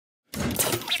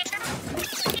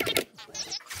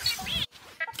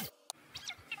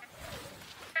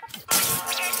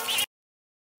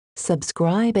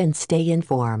Subscribe and stay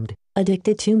informed.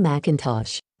 Addicted to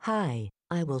Macintosh. Hi,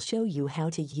 I will show you how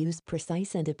to use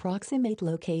precise and approximate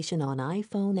location on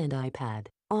iPhone and iPad.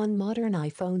 On modern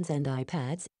iPhones and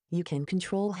iPads, you can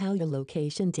control how your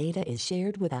location data is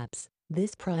shared with apps.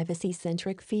 This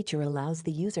privacy-centric feature allows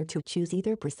the user to choose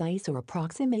either precise or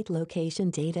approximate location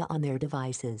data on their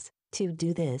devices. To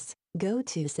do this, go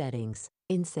to Settings.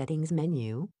 In Settings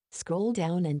menu, scroll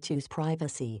down and choose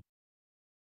Privacy.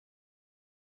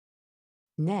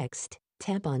 Next,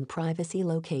 tap on Privacy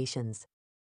Locations.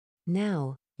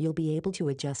 Now, you'll be able to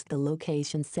adjust the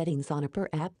location settings on a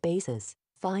per-app basis.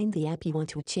 Find the app you want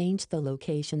to change the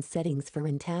location settings for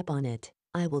and tap on it.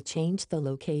 I will change the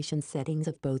location settings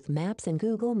of both Maps and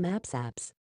Google Maps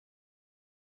apps.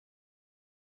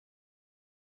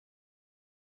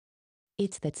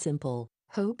 It's that simple.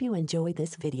 Hope you enjoy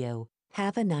this video.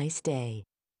 Have a nice day.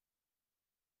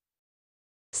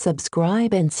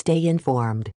 Subscribe and stay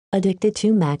informed. Addicted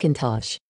to Macintosh.